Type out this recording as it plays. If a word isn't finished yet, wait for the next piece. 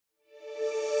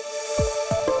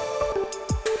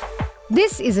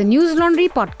This is a News Laundry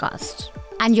podcast,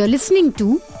 and you're listening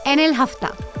to NL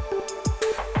Hafta.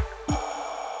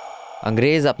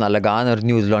 अंग्रेज अपना लगान और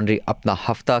न्यूज लॉन्ड्री अपना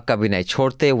हफ्ता कभी नहीं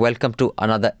छोड़ते. Welcome to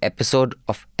another episode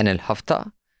of NL Hafta.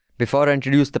 Before I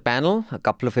introduce the panel, a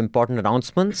couple of important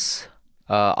announcements.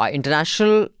 Our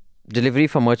international delivery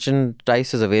for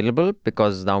merchandise is available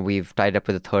because now we've tied up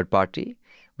with a third party,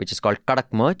 which is called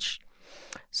Kadak Merch.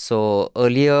 So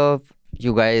earlier,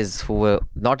 you guys who were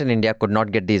not in India could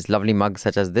not get these lovely mugs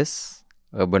such as this.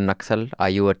 Urban Naxal. Are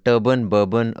you a turban,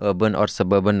 bourbon, urban or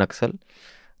suburban Naxal?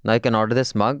 Now you can order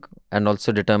this mug and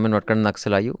also determine what kind of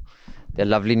Naxal are you. They're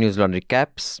lovely News Laundry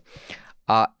caps.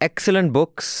 Excellent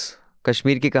books,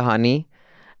 Kashmir Ki Kahani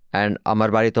and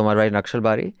Amar Bari Tomar Bari Nakshal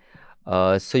Bari.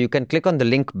 So you can click on the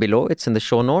link below. It's in the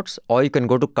show notes. Or you can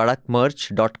go to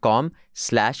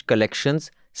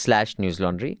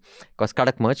kadakmerch.com/collections/newslaundry because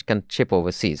Kadak Merch can ship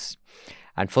overseas.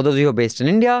 And for those of you who are based in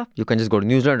India, you can just go to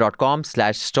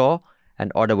newslaundry.com/store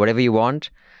and order whatever you want.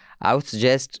 I would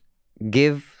suggest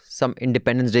give some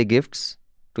Independence Day gifts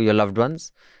to your loved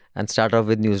ones and start off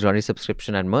with News Laundry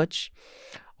subscription and merch.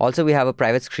 Also, we have a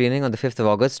private screening on the 5th of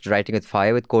August, Writing with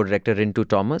Fire with co-director Rintu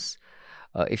Thomas.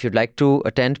 If you'd like to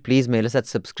attend, please mail us at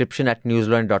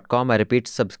subscription@newslaundry.com. I repeat,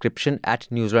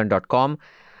 subscription@newslaundry.com.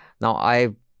 Now,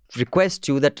 I request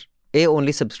you that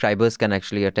only subscribers can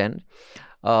actually attend.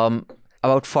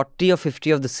 About 40 or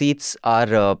 50 of the seats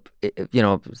are,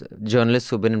 journalists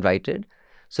who've been invited.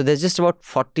 So there's just about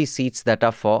 40 seats that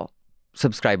are for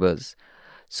subscribers.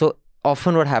 So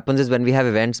often what happens is when we have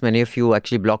events, many of you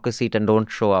actually block a seat and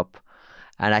don't show up.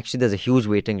 And actually there's a huge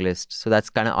waiting list. So that's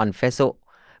kind of unfair. So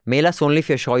mail us only if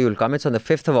you're sure you'll come. It's on the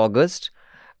 5th of August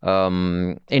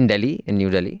in New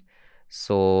Delhi.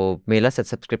 So mail us at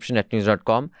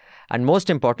subscription@news.com. And most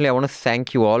importantly, I want to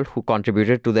thank you all who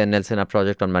contributed to the NL Sena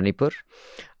project on Manipur.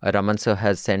 Raman sir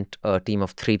has sent a team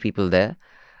of 3 people there.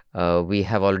 We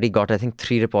have already got, I think,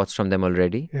 3 reports from them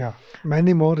already. Yeah,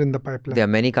 many more in the pipeline. There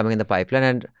are many coming in the pipeline.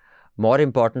 And more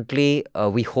importantly,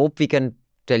 we hope we can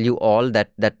tell you all that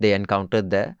they encountered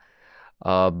there.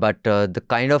 But the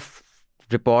kind of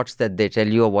reports that they tell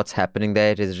you of what's happening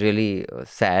there is really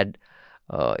sad.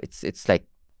 It's like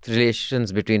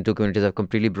relations between two communities have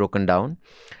completely broken down.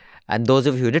 And those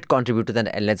of you who did contribute to the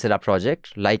NL Sena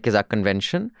project, like is our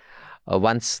convention,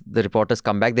 once the reporters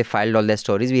come back, they filed all their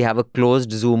stories. We have a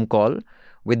closed Zoom call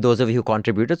with those of you who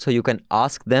contributed. So you can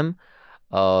ask them,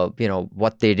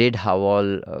 what they did,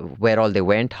 where all they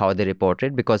went, how they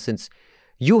reported. Because since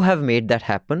you have made that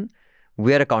happen,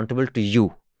 we are accountable to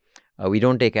you. We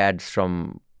don't take ads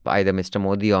from either Mr.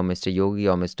 Modi or Mr. Yogi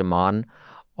or Mr. Maan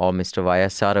or Mr.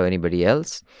 YSR or anybody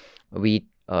else. We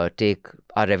take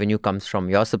our revenue comes from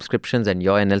your subscriptions and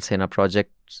your NL Sena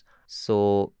projects.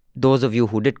 So those of you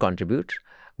who did contribute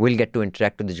will get to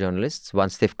interact with the journalists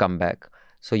once they've come back.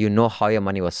 So you know how your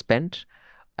money was spent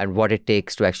and what it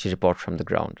takes to actually report from the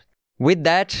ground. With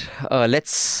that,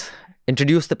 let's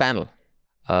introduce the panel.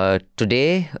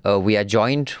 Today, we are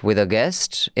joined with a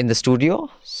guest in the studio.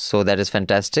 So that is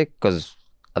fantastic because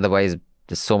otherwise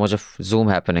there's so much of Zoom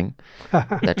happening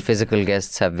that physical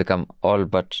guests have become all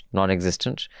but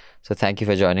non-existent. So thank you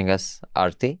for joining us,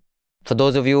 Aarti. For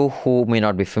those of you who may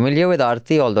not be familiar with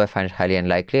Aarti, although I find it highly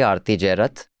unlikely, Aarti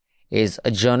Jairath is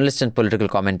a journalist and political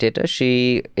commentator.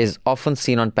 She is often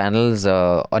seen on panels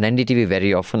on NDTV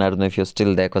very often. I don't know if you're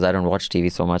still there because I don't watch TV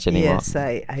so much anymore. Yes,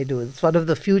 I do. It's one of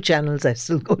the few channels I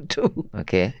still go to.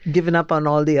 Okay. Given up on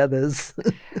all the others.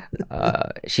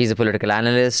 She's a political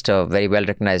analyst, a very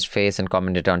well-recognized face and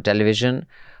commentator on television.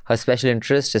 Her special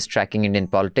interest is tracking Indian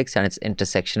politics and its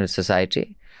intersection with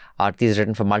society. Aarti has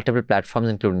written for multiple platforms,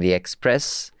 including The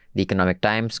Express, The Economic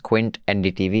Times, Quint,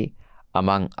 NDTV,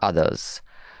 among others.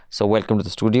 So welcome to the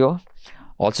studio.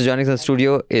 Also joining us in the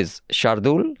studio is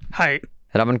Shardul. Hi.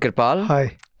 Raman Kirpal.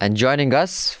 Hi. And joining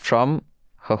us from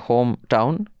her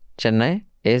hometown, Chennai,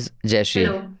 is Jayashree.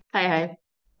 Hello. Hi.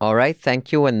 All right,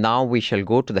 thank you. And now we shall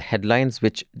go to the headlines,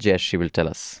 which Jayashree will tell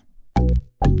us.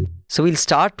 So we'll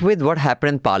start with what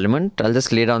happened in Parliament. I'll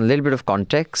just lay down a little bit of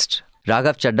context.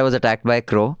 Raghav Chadha was attacked by a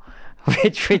crow,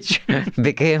 which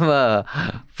became a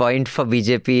point for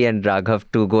BJP and Raghav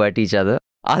to go at each other.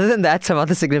 Other than that, some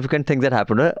other significant things that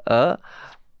happened.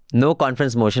 No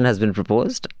conference motion has been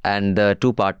proposed, and the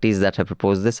 2 parties that have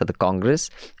proposed this are the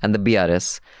Congress and the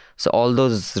BRS. So all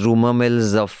those rumor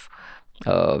mills of,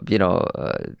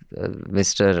 Mr.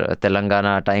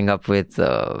 Telangana tying up with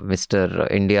Mr.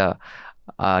 India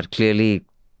are clearly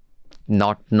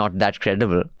not that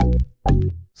credible.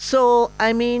 So,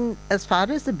 I mean, as far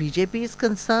as the BJP is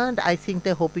concerned, I think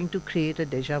they're hoping to create a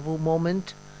deja vu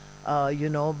moment,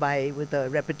 with a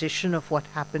repetition of what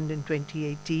happened in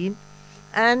 2018.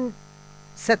 And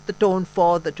set the tone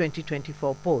for the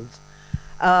 2024 polls.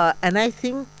 And I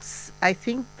think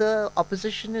the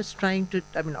opposition is trying to,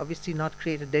 I mean, obviously not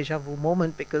create a deja vu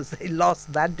moment because they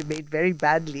lost that debate very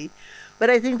badly. But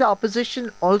I think the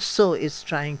opposition also is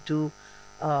trying to,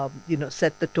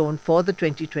 set the tone for the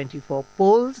 2024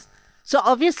 polls. So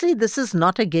obviously this is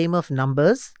not a game of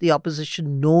numbers. The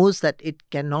opposition knows that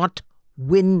it cannot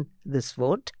win this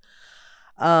vote.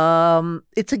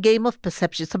 It's a game of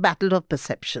perception. It's a battle of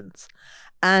perceptions.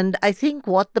 And I think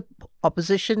what the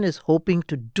opposition is hoping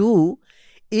to do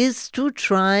is to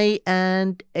try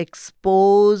and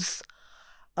expose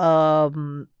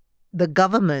the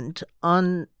government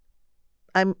on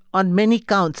many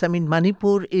counts. I mean,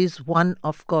 Manipur is one,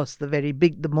 of course, the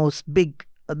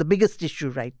biggest issue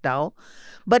right now.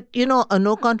 But, a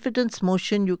no confidence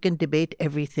motion, you can debate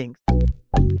everything.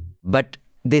 But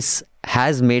this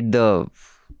has made the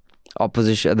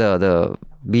opposition, the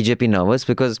BJP nervous,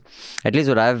 because at least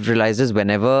what I've realized is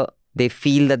whenever they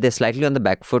feel that they're slightly on the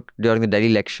back foot during the Delhi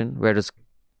election,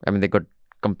 they got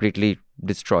completely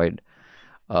destroyed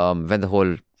when the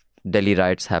whole Delhi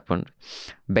riots happened.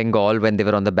 Bengal, when they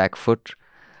were on the back foot,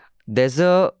 there's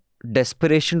a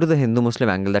desperation to the Hindu-Muslim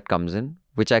angle that comes in,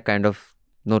 which I kind of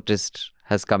noticed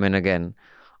has come in again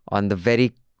on the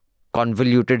very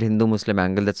convoluted Hindu-Muslim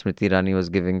angle that Smriti Irani was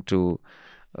giving to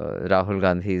Rahul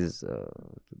Gandhi's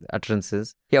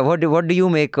utterances. Yeah, what do you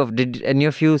make of? Did any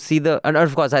of you see and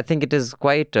of course, I think it is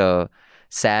quite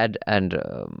sad and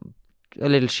a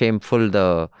little shameful,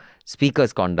 the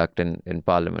speaker's conduct in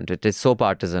Parliament. It is so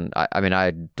partisan.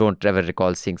 I don't ever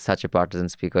recall seeing such a partisan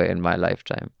speaker in my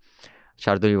lifetime.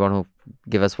 Shardul, you want to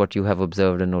give us what you have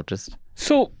observed and noticed?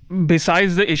 So,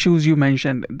 besides the issues you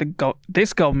mentioned,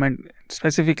 this government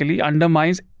specifically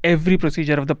undermines every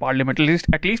procedure of the parliament,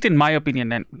 at least in my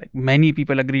opinion, and like many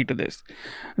people agree to this,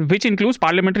 which includes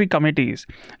parliamentary committees.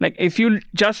 Like, if you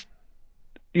just,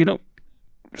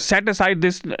 set aside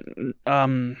this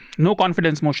no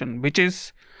confidence motion, which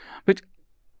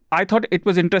I thought it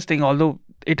was interesting, although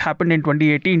it happened in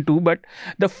 2018 too, but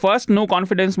the first no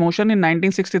confidence motion in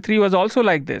 1963 was also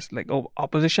like this. Like,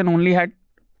 opposition only had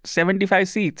 75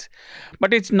 seats.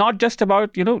 But it's not just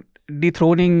about,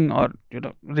 dethroning or,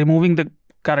 removing the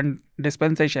current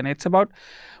dispensation. It's about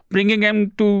bringing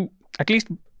them to, at least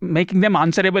making them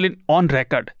answerable on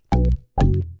record.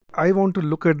 I want to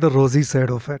look at the rosy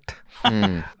side of it.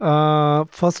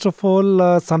 First of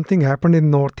all, something happened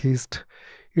in Northeast.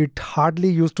 It hardly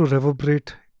used to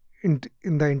reverberate in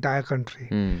the entire country.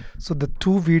 So the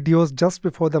two videos just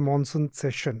before the monsoon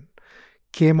session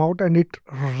came out, and it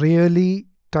really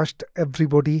touched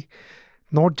everybody,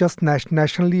 not just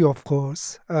nationally, of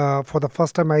course. For the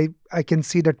first time, I can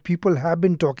see that people have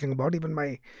been talking about, even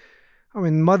my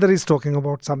mother is talking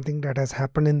about something that has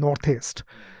happened in Northeast.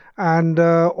 And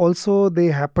also they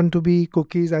happen to be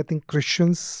cookies, I think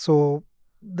Christians. So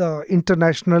the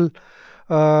international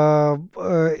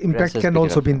impact can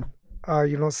also be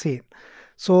seen.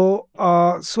 So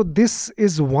this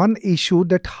is one issue,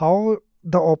 that how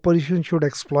the opposition should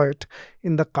exploit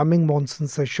in the coming monsoon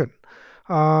session.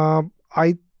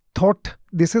 I thought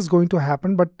this is going to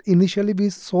happen, but initially we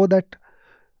saw that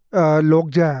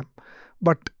log jam.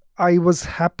 But I was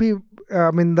happy.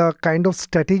 The kind of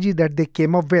strategy that they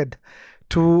came up with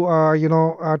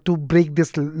to break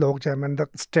this log jam, and the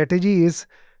strategy is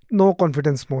no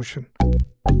confidence motion.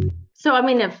 So,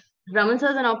 if Raman sir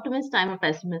is an optimist, I'm a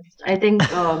pessimist. I think,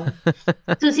 so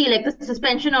see, like the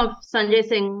suspension of Sanjay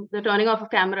Singh, the turning off of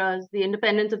cameras, the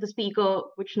independence of the speaker,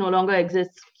 which no longer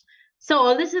exists. So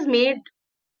all this has made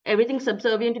everything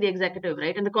subservient to the executive,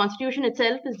 right? And the constitution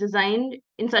itself is designed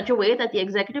in such a way that the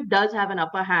executive does have an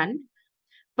upper hand.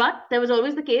 But there was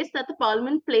always the case that the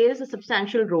parliament plays a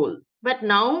substantial role. But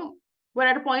now we're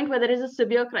at a point where there is a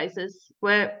severe crisis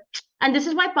and this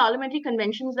is why parliamentary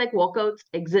conventions like walkouts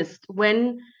exist.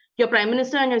 When your prime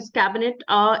minister and his cabinet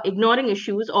are ignoring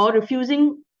issues or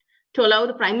refusing to allow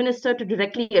the prime minister to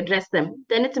directly address them,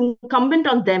 then it's incumbent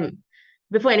on them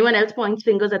before anyone else points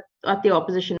fingers at the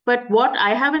opposition. But what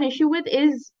I have an issue with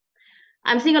is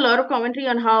I'm seeing a lot of commentary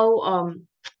on how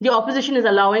the opposition is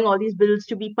allowing all these bills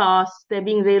to be passed. They're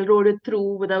being railroaded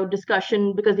through without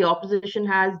discussion because the opposition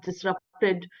has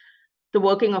disrupted the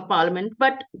working of parliament.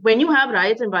 But when you have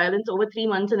riots and violence over 3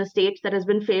 months in a state that has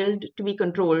been failed to be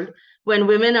controlled, when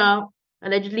women are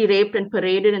allegedly raped and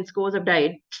paraded and scores have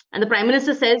died, and the prime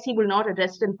minister says he will not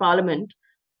address it in parliament,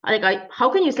 how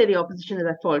can you say the opposition is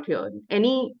at fault here?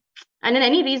 In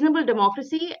any reasonable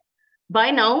democracy,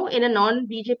 by now, in a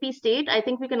non-BJP state, I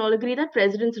think we can all agree that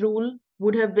president's rule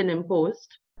would have been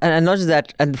imposed. And not just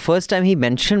that. And the first time he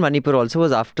mentioned Manipur also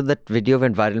was after that video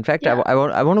went viral. In fact, Yeah. I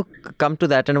want to come to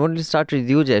that, and I want to start with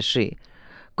you, Jayashree.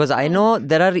 Because I know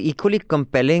there are equally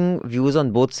compelling views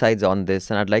on both sides on this,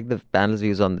 and I'd like the panel's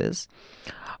views on this.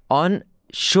 On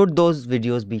should those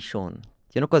videos be shown?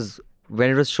 Because when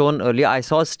it was shown earlier, I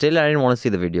saw still, and I didn't want to see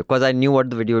the video because I knew what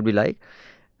the video would be like.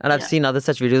 And I've seen other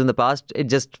such videos in the past. It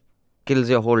just kills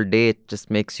your whole day. It just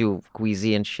makes you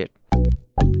queasy and shit.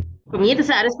 For me, the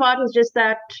saddest part was just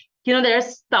that,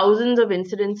 there's thousands of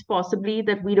incidents possibly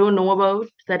that we don't know about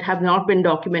that have not been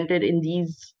documented in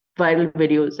these viral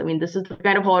videos. I mean, this is the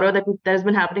kind of horror that has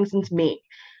been happening since May.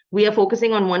 We are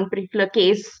focusing on one particular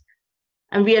case,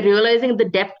 and we are realizing the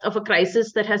depth of a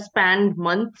crisis that has spanned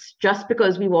months just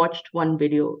because we watched one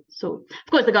video. So,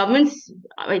 of course, the government's,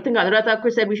 I think Anurag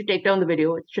Thakur said we should take down the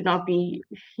video. It should not be,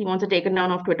 he wants to take it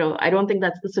down off Twitter. I don't think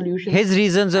that's the solution. His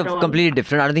reasons are at all. completely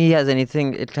different. I don't think he has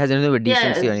anything, it has anything with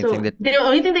decency or anything. So the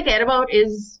only thing they care about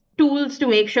is tools to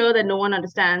make sure that no one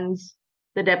understands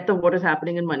the depth of what is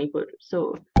happening in Manipur.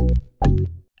 So,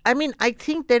 I mean, I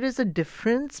think there is a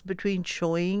difference between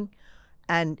showing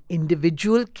an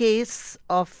individual case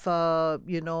of, of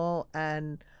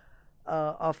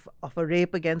a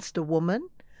rape against a woman,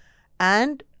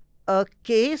 and a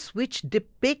case which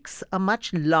depicts a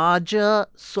much larger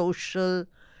social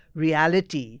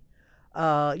reality,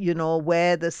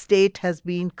 where the state has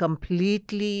been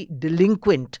completely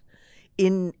delinquent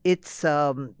in its,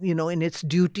 in its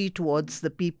duty towards the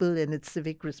people and its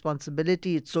civic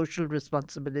responsibility, its social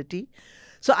responsibility.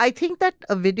 So I think that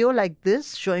a video like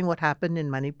this showing what happened in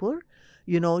Manipur,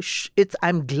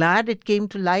 I'm glad it came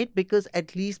to light because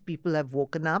at least people have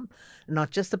woken up, not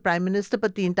just the Prime Minister,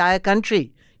 but the entire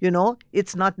country.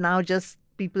 It's not now just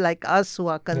people like us who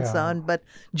are concerned, but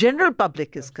general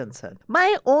public is concerned.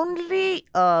 My only,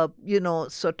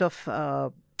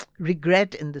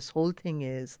 regret in this whole thing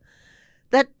is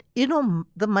that,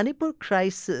 the Manipur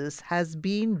crisis has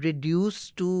been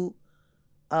reduced to,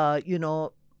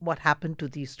 what happened to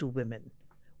these two women,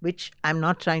 which I'm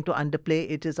not trying to underplay.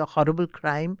 It is a horrible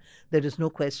crime. There is no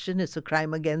question. It's a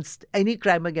crime against, any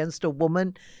crime against a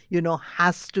woman,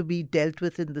 has to be dealt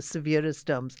with in the severest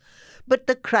terms. But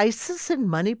the crisis in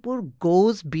Manipur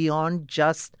goes beyond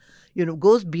just,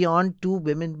 goes beyond two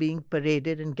women being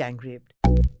paraded and gang raped.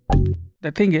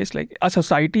 The thing is, like, a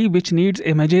society which needs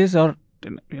images or,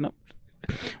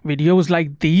 videos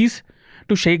like these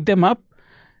to shake them up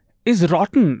is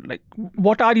rotten. Like,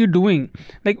 what are you doing?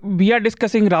 Like, we are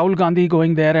discussing Rahul Gandhi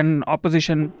going there and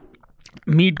opposition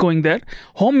meet going there.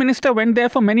 Home Minister went there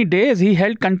for many days. He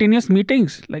held continuous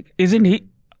meetings. Like,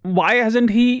 why hasn't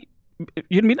he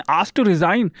been asked to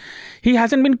resign? He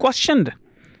hasn't been questioned.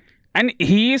 And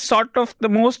he is sort of the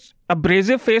most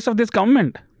abrasive face of this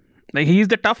government. Like, he is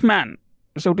the tough man,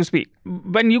 so to speak.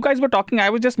 When you guys were talking, I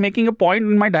was just making a point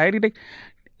in my diary. Like,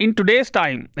 in today's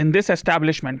time, in this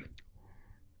establishment,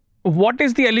 what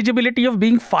is the eligibility of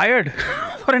being fired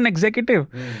for an executive?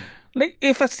 Like,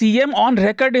 if a CM on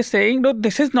record is saying, no,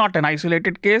 this is not an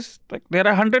isolated case, like there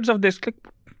are hundreds of this, like,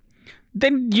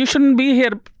 then you shouldn't be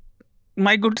here,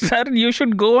 my good sir. You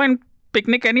should go and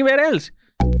picnic anywhere else.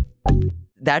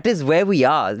 That is where we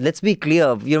are. Let's be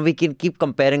clear. We can keep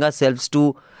comparing ourselves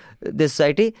to this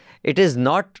society. It is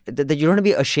not that you don't have to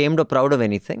be ashamed or proud of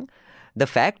anything. The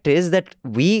fact is that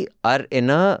we are in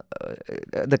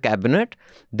the cabinet.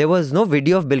 There was no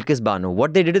video of Bilkis Bano.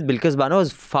 What they did with Bilkis Bano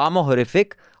was far more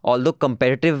horrific, although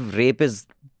competitive rape is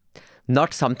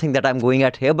not something that I'm going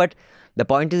at here. But the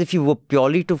point is, if you were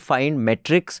purely to find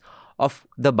metrics of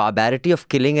the barbarity of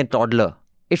killing a toddler,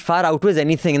 it far outweighs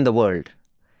anything in the world.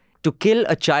 To kill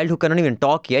a child who cannot even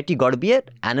talk yet, you got to be an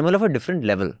animal of a different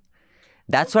level.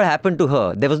 That's what happened to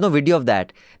her. There was no video of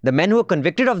that. The men who were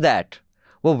convicted of that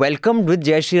were welcomed with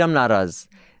Jai Shri Ram Naras.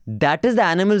 That is the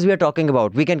animals we are talking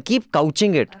about. We can keep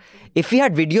couching it. If we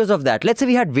had videos of that, let's say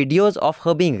we had videos of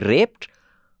her being raped,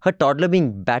 her toddler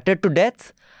being battered to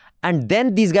death, and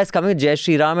then these guys coming with Jai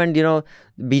Shri Ram and,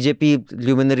 BJP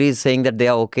luminaries saying that they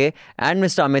are okay, and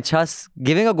Mr. Amit Shah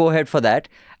giving a go-ahead for that,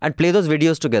 and play those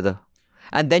videos together.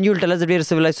 And then you'll tell us that we're a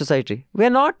civilized society. We're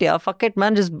not, fuck it,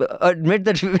 man. Just admit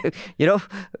that,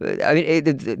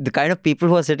 the kind of people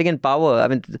who are sitting in power,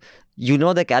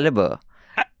 the caliber.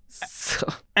 So.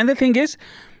 And the thing is,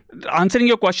 answering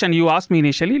your question, you asked me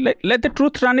initially, let the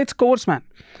truth run its course, man.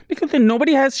 Because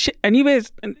nobody has,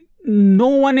 anyways, no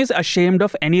one is ashamed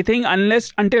of anything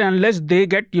unless they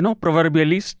get,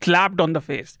 proverbially slapped on the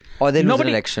face. Or they lose an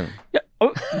election. Yeah,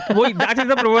 that is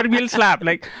the proverbial slap.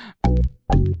 Like,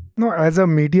 no, as a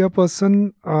media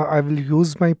person, I will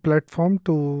use my platform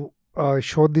to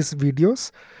show these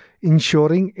videos,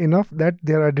 ensuring enough that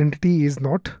their identity is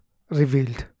not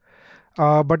revealed.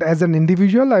 But as an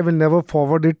individual, I will never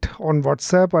forward it on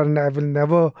WhatsApp and I will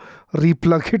never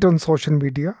replug it on social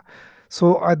media.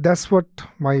 So that's what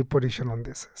my position on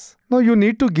this is. No, you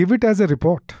need to give it as a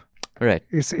report. Right.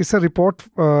 It's a report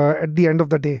at the end of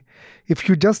the day. If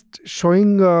you just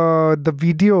showing the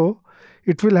video,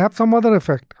 it will have some other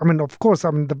effect. I mean, of course,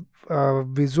 the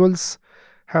visuals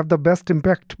have the best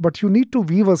impact, but you need to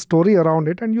weave a story around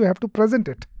it and you have to present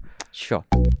it. Sure.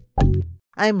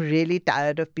 I'm really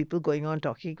tired of people going on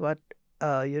talking about,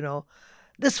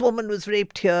 this woman was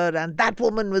raped here and that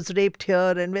woman was raped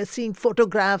here. And we're seeing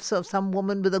photographs of some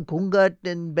woman with a ghungat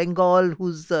in Bengal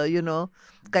who's,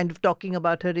 kind of talking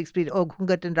about her experience, or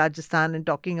ghungat in Rajasthan and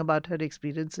talking about her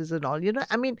experiences and all.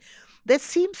 There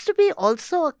seems to be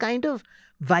also a kind of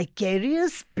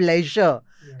vicarious pleasure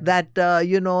that,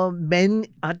 men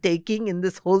are taking in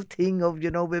this whole thing of,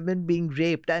 women being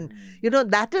raped. And,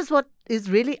 that is what is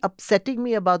really upsetting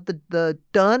me about the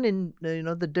turn in,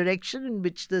 the direction in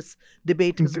which this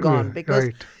debate has gone. Because,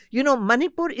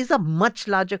 Manipur is a much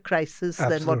larger crisis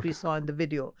than what we saw in the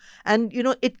video. And,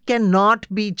 it cannot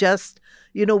be just,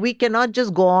 we cannot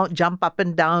just go on, jump up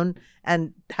and down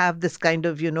and have this kind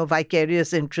of,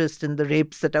 vicarious interest in the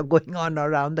rapes that are going on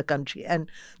around the country. And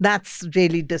that's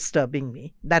really disturbing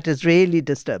me. That is really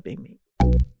disturbing me.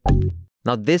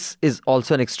 Now, this is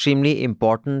also an extremely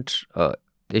important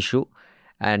issue.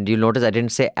 And you'll notice I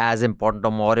didn't say as important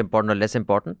or more important or less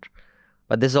important.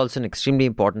 But this is also an extremely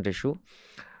important issue,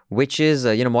 which is,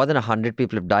 more than 100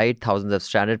 people have died. Thousands of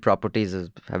stranded properties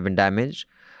have been damaged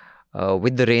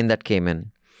with the rain that came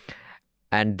in.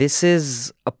 And this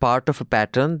is a part of a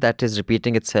pattern that is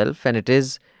repeating itself, and it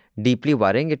is deeply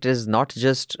worrying. It is not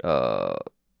just a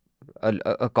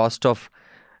cost of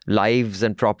lives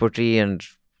and property and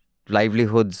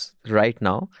livelihoods right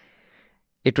now.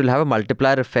 It will have a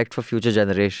multiplier effect for future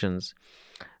generations.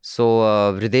 So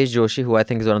Hridesh Joshi, who I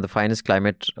think is one of the finest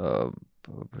climate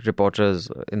reporters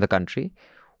in the country,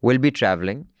 will be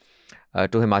traveling to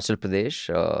Himachal Pradesh.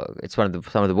 It's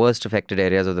some of the worst affected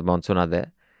areas of the monsoon are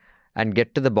there. And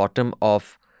get to the bottom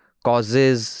of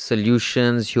causes,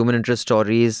 solutions, human interest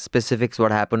stories, specifics,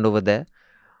 what happened over there.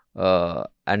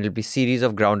 And it'll be series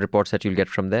of ground reports that you'll get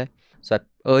from there. So I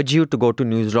urge you to go to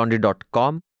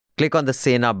newslaundry.com, click on the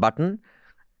Say Now button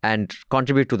and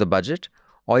contribute to the budget.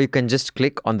 Or you can just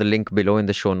click on the link below in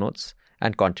the show notes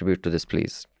and contribute to this,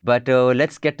 please. But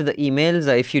let's get to the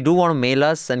emails. If you do want to mail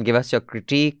us and give us your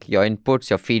critique, your inputs,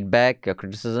 your feedback, your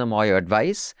criticism or your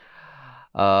advice,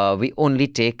 we only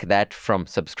take that from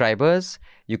subscribers.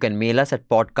 You can mail us at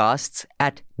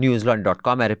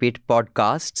podcasts@newslaundry.com. I repeat,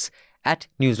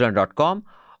 podcasts@newslaundry.com.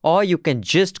 Or you can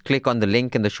just click on the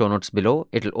link in the show notes below.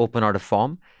 It'll open out a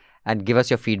form and give us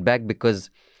your feedback, because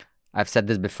I've said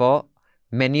this before,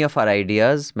 many of our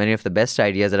ideas, many of the best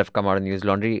ideas that have come out of News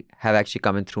Laundry have actually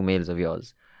come in through mails of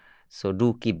yours. So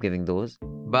do keep giving those.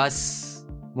 Bas,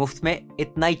 muft mein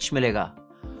itna ich milega.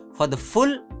 For the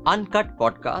full uncut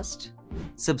podcast,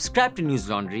 subscribe to News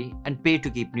Laundry and pay to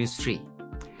keep news free.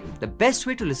 The best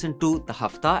way to listen to the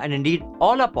Hafta and indeed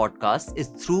all our podcasts is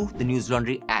through the News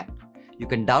Laundry app. You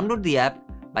can download the app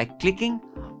by clicking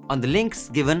on the links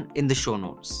given in the show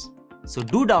notes. So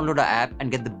do download our app and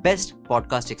get the best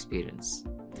podcast experience.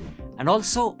 And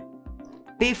also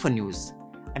pay for news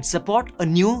and support a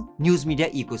new news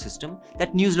media ecosystem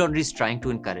that News Laundry is trying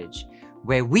to encourage,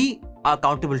 where we are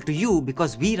accountable to you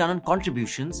because we run on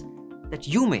contributions that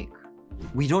you make.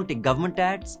 We don't take government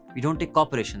ads, we don't take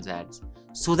corporations ads,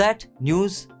 so that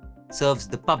news serves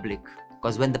the public,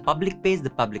 because when the public pays, the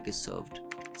public is served.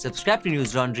 Subscribe to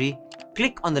News Laundry,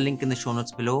 click on the link in the show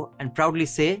notes below and proudly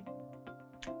say,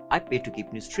 I pay to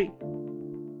keep news free.